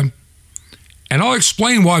media, and I'll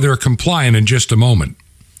explain why they're compliant in just a moment,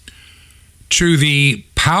 to the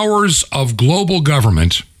powers of global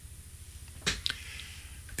government,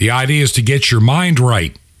 the idea is to get your mind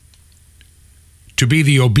right, to be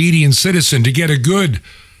the obedient citizen, to get a good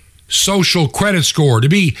social credit score, to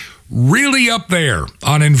be really up there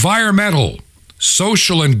on environmental,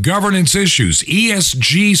 social, and governance issues,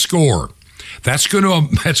 ESG score. That's going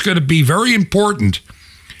to be very important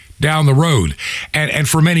down the road. And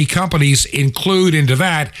for many companies, include into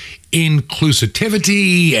that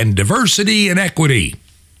inclusivity and diversity and equity.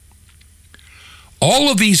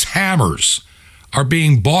 All of these hammers are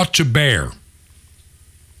being brought to bear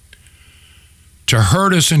to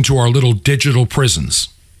herd us into our little digital prisons.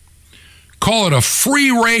 Call it a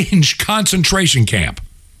free-range concentration camp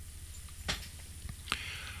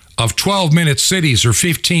of 12-minute cities or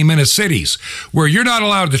 15-minute cities where you're not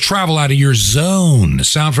allowed to travel out of your zone.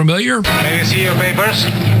 Sound familiar? May I see your papers?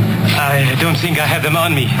 I don't think I have them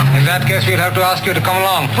on me. In that case, we'll have to ask you to come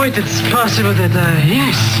along. Wait, it's possible that,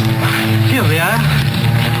 yes. Here we are.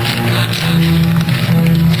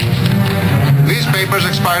 These papers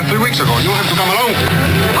expired 3 weeks ago. You'll have to come along.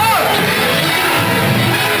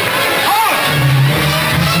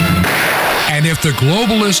 And if the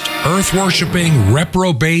globalist, earth-worshipping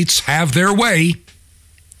reprobates have their way,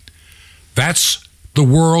 that's the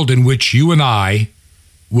world in which you and I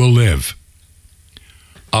will live.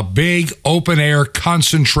 A big open-air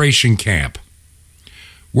concentration camp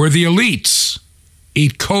where the elites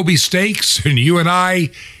eat Kobe steaks and you and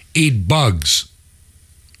I eat bugs.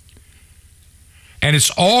 And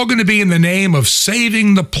it's all going to be in the name of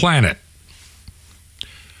saving the planet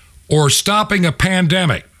or stopping a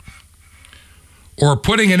pandemic or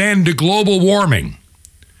putting an end to global warming.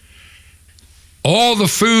 All the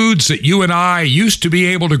foods that you and I used to be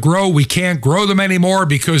able to grow, we can't grow them anymore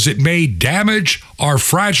because it may damage our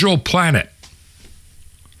fragile planet.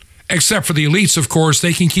 Except for the elites, of course,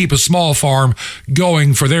 they can keep a small farm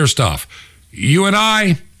going for their stuff. You and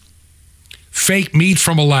I, fake meat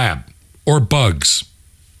from a lab or bugs.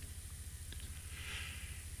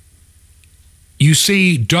 You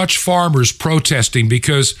see Dutch farmers protesting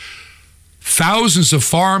because thousands of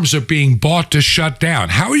farms are being bought to shut down.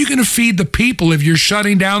 How are you going to feed the people if you're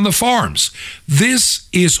shutting down the farms? This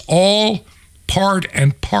is all part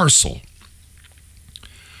and parcel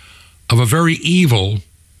of a very evil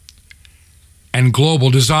and global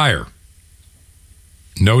desire.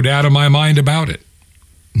 No doubt in my mind about it.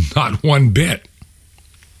 Not one bit.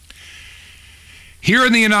 Here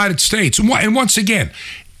in the United States, and once again,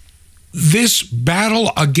 this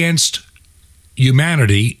battle against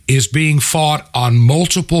humanity is being fought on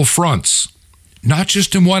multiple fronts, not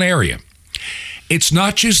just in one area. It's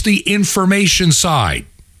not just the information side,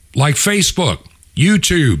 like Facebook,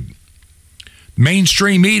 YouTube,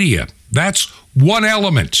 mainstream media. That's one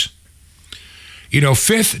element. You know,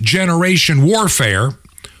 fifth generation warfare,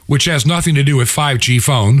 which has nothing to do with 5G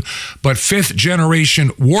phone, but fifth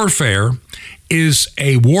generation warfare is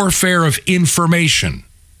a warfare of information.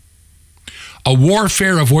 A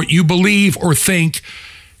warfare of what you believe or think.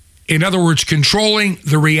 In other words, controlling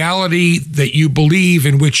the reality that you believe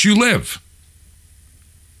in which you live.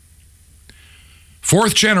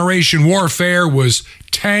 Fourth generation warfare was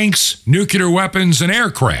tanks, nuclear weapons, and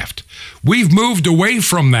aircraft. We've moved away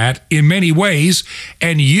from that in many ways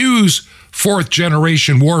and use fourth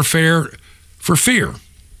generation warfare for fear.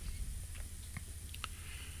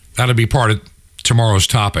 That'll be part of tomorrow's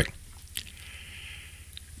topic.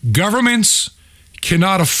 Governments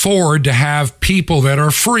cannot afford to have people that are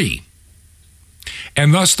free.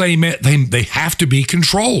 And thus they have to be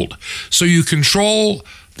controlled. So you control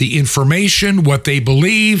the information, what they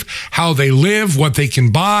believe, how they live, what they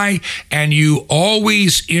can buy, and you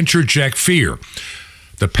always interject fear.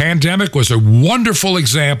 The pandemic was a wonderful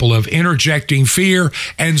example of interjecting fear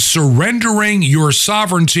and surrendering your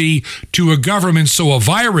sovereignty to a government so a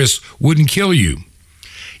virus wouldn't kill you.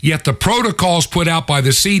 Yet the protocols put out by the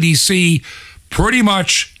CDC pretty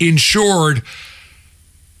much ensured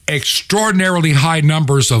extraordinarily high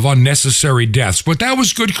numbers of unnecessary deaths. But that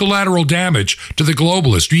was good collateral damage to the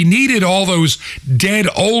globalists. We needed all those dead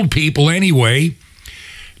old people anyway.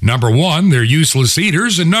 Number one, they're useless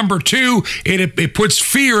eaters. And number two, it puts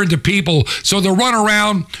fear into people so they'll run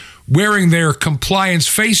around wearing their compliance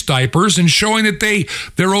face diapers and showing that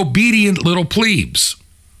they're obedient little plebes.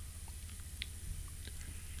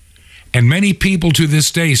 And many people to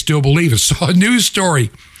this day still believe it. Saw a news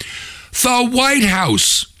story. The White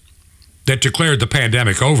House that declared the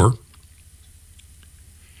pandemic over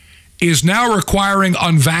is now requiring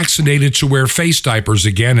unvaccinated to wear face diapers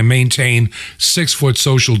again and maintain 6-foot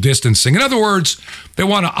social distancing. In other words, they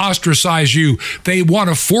want to ostracize you. They want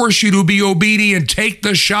to force you to be obedient, take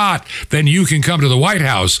the shot. Then you can come to the White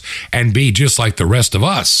House and be just like the rest of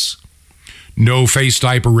us. No face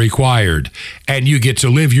diaper required. And you get to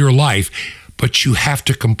live your life, but you have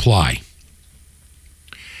to comply.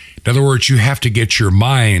 In other words, you have to get your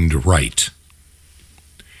mind right.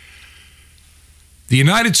 The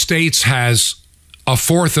United States has a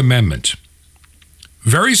Fourth Amendment.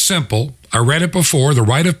 Very simple. I read it before. The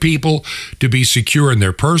right of people to be secure in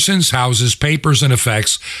their persons, houses, papers, and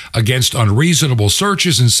effects against unreasonable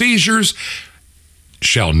searches and seizures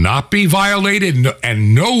shall not be violated,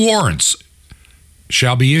 and no warrants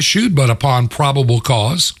shall be issued but upon probable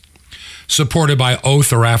cause, supported by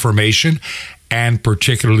oath or affirmation, and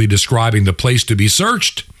particularly describing the place to be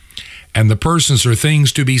searched and the persons or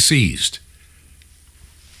things to be seized.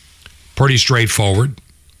 Pretty straightforward.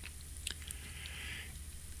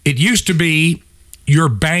 It used to be your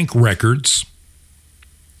bank records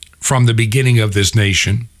from the beginning of this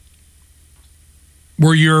nation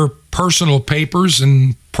were your personal papers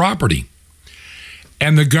and property.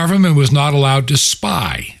 And the government was not allowed to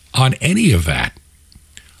spy on any of that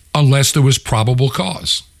unless there was probable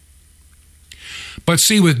cause. But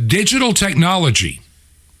see, with digital technology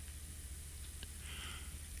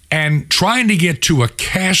and trying to get to a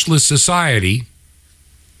cashless society,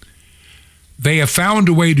 they have found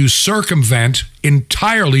a way to circumvent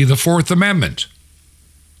entirely the Fourth Amendment.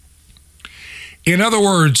 In other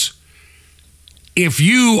words, if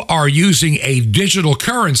you are using a digital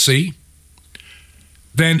currency,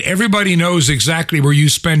 then everybody knows exactly where you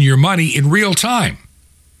spend your money in real time.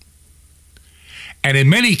 And in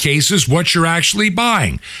many cases, what you're actually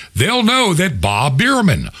buying. They'll know that Bob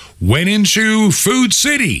Bierman went into Food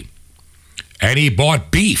City and he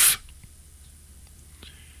bought beef.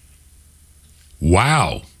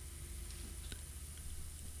 Wow.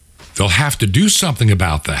 They'll have to do something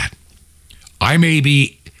about that. I may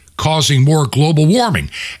be causing more global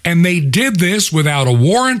warming. And they did this without a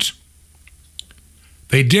warrant.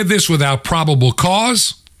 They did this without probable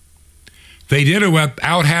cause. They did it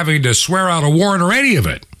without having to swear out a warrant or any of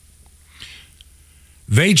it.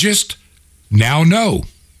 They just now know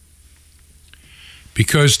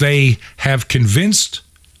because they have convinced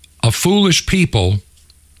a foolish people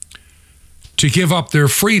to give up their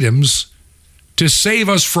freedoms to save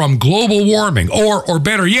us from global warming. Or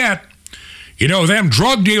better yet, you know, them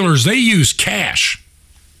drug dealers, they use cash.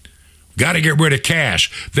 Got to get rid of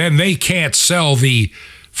cash. Then they can't sell the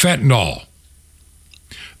fentanyl.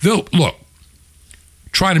 Look,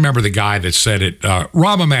 try to remember the guy that said it.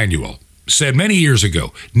 Rahm Emanuel said many years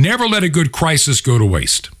ago, never let a good crisis go to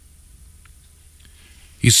waste.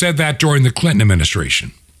 He said that during the Clinton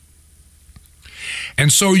administration.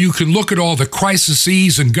 And so you can look at all the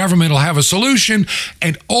crises and government will have a solution,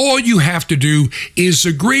 and all you have to do is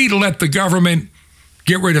agree to let the government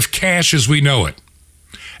get rid of cash as we know it.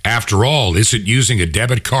 After all, is it using a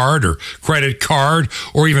debit card or credit card,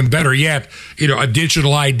 or even better yet, a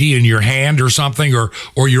digital ID in your hand or something,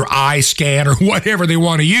 or your eye scan or whatever they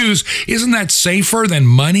want to use? Isn't that safer than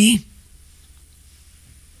money?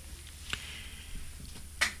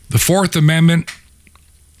 The Fourth Amendment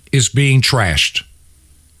is being trashed.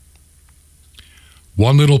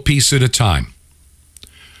 One little piece at a time.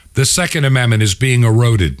 The Second Amendment is being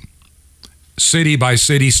eroded, city by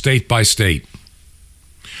city, state by state.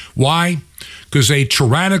 Why? Because a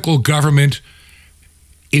tyrannical government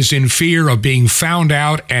is in fear of being found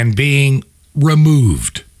out and being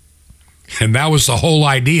removed. And that was the whole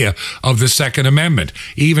idea of the Second Amendment.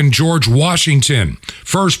 Even George Washington,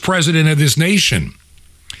 first president of this nation,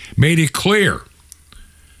 made it clear.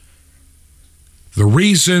 The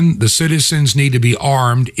reason the citizens need to be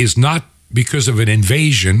armed is not because of an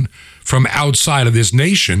invasion from outside of this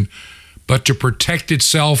nation, but to protect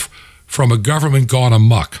itself from a government gone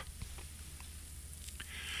amok.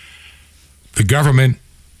 The government,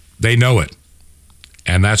 they know it.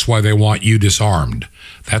 And that's why they want you disarmed.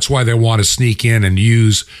 That's why they want to sneak in and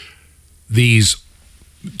use these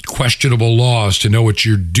questionable laws to know what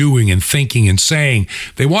you're doing and thinking and saying.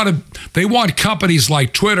 They want companies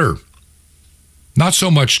like Twitter, not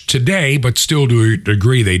so much today, but still to a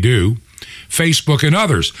degree they do, Facebook and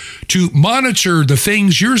others, to monitor the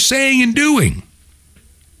things you're saying and doing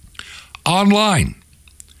online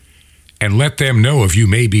and let them know if you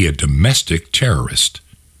may be a domestic terrorist.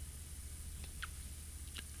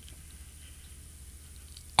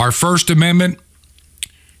 Our First Amendment,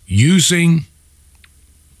 using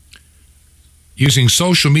using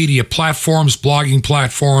social media platforms, blogging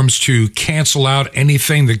platforms to cancel out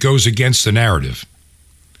anything that goes against the narrative.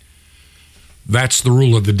 That's the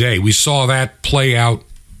rule of the day. We saw that play out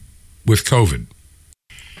with COVID.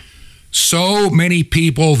 So many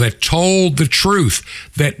people that told the truth,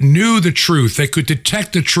 that knew the truth, that could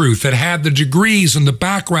detect the truth, that had the degrees and the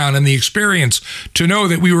background and the experience to know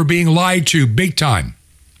that we were being lied to big time.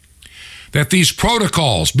 That these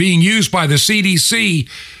protocols being used by the CDC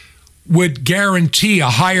would guarantee a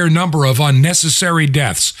higher number of unnecessary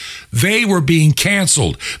deaths. They were being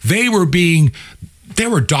canceled. There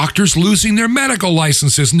were doctors losing their medical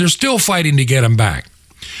licenses, and they're still fighting to get them back.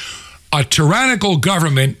 A tyrannical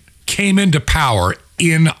government came into power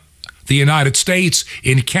in the United States,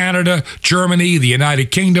 in Canada, Germany, the United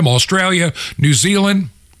Kingdom, Australia, New Zealand,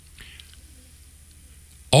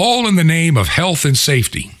 all in the name of health and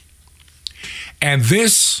safety. And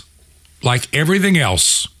this, like everything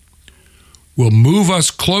else, will move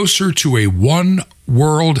us closer to a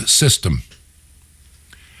one-world system.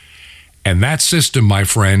 And that system, my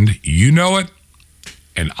friend, you know it,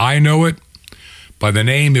 and I know it, by the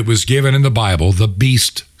name it was given in the Bible, the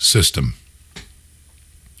beast system.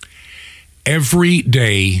 Every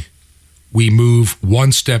day we move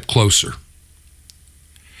one step closer.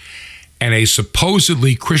 And a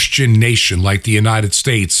supposedly Christian nation like the United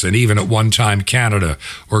States, and even at one time Canada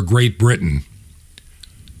or Great Britain,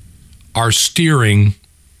 are steering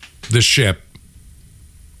the ship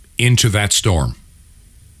into that storm.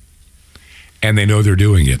 And they know they're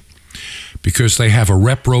doing it because they have a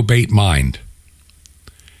reprobate mind.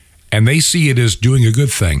 And they see it as doing a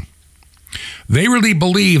good thing. They really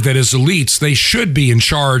believe that as elites, they should be in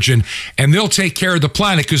charge and they'll take care of the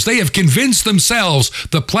planet because they have convinced themselves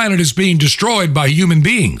the planet is being destroyed by human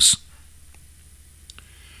beings.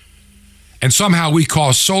 And somehow we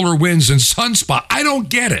cause solar winds and sunspots. I don't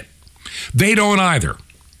get it. They don't either,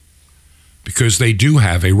 because they do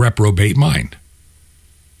have a reprobate mind.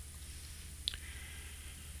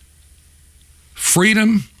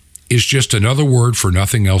 Freedom is just another word for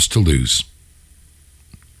nothing else to lose.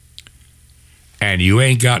 And you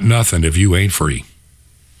ain't got nothing if you ain't free.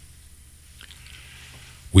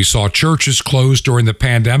 We saw churches closed during the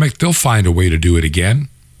pandemic. They'll find a way to do it again.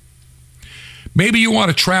 Maybe you want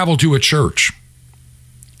to travel to a church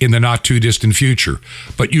in the not too distant future,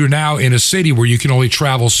 but you're now in a city where you can only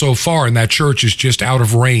travel so far and that church is just out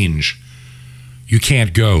of range. You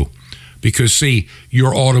can't go because, see,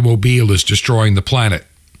 your automobile is destroying the planet.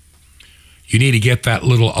 You need to get that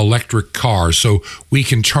little electric car so we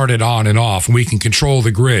can turn it on and off and we can control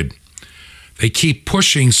the grid. They keep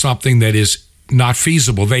pushing something that is not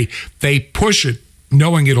feasible. They push it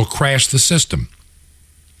knowing it'll crash the system.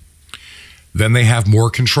 Then they have more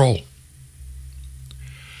control.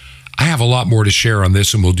 I have a lot more to share on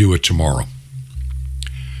this, and we'll do it tomorrow.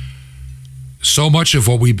 So much of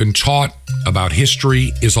what we've been taught about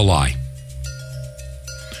history is a lie,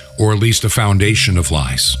 or at least a foundation of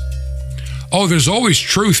lies. Oh, there's always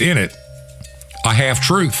truth in it, a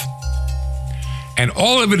half-truth. And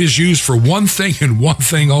all of it is used for one thing and one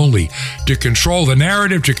thing only, to control the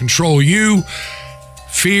narrative, to control you.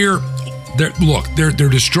 Fear. They're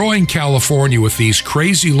destroying California with these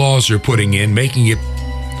crazy laws they're putting in, making it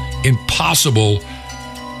impossible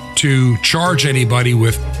to charge anybody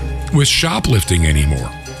with shoplifting anymore.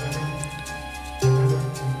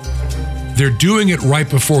 They're doing it right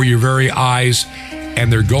before your very eyes,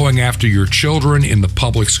 and they're going after your children in the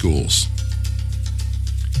public schools.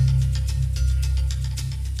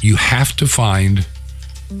 You have to find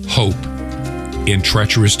hope in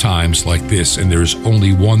treacherous times like this, and there's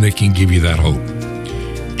only one that can give you that hope,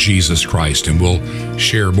 Jesus Christ, and we'll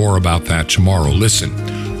share more about that tomorrow. Listen,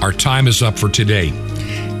 our time is up for today.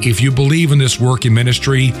 If you believe in this work in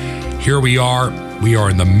ministry, here we are. We are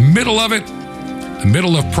in the middle of it, the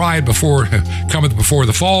middle of Pride coming before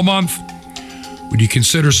the fall month. Would you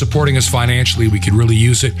consider supporting us financially? We could really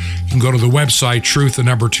use it. You can go to the website,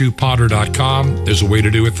 truth2ponder.com. There's a way to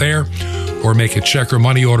do it there. Or make a check or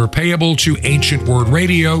money order payable to Ancient Word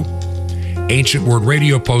Radio,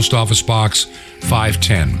 Post Office Box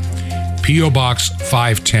 510, P.O. Box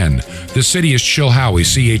 510. The city is Chilhowie,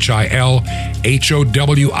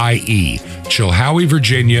 Chilhowie, Chilhowie,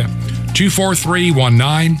 Virginia,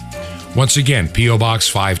 24319. Once again, P.O. Box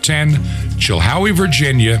 510, Chilhowie,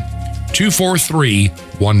 Virginia,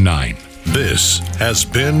 24319. This has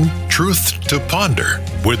been Truth to Ponder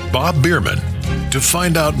with Bob Bierman. To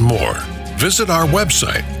find out more, visit our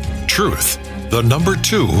website,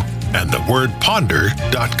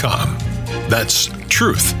 truth2ponder.com. That's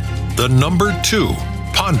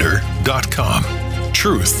truth2ponder.com.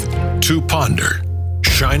 Truth to Ponder.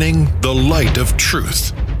 shining the light of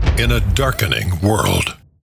truth in a darkening world.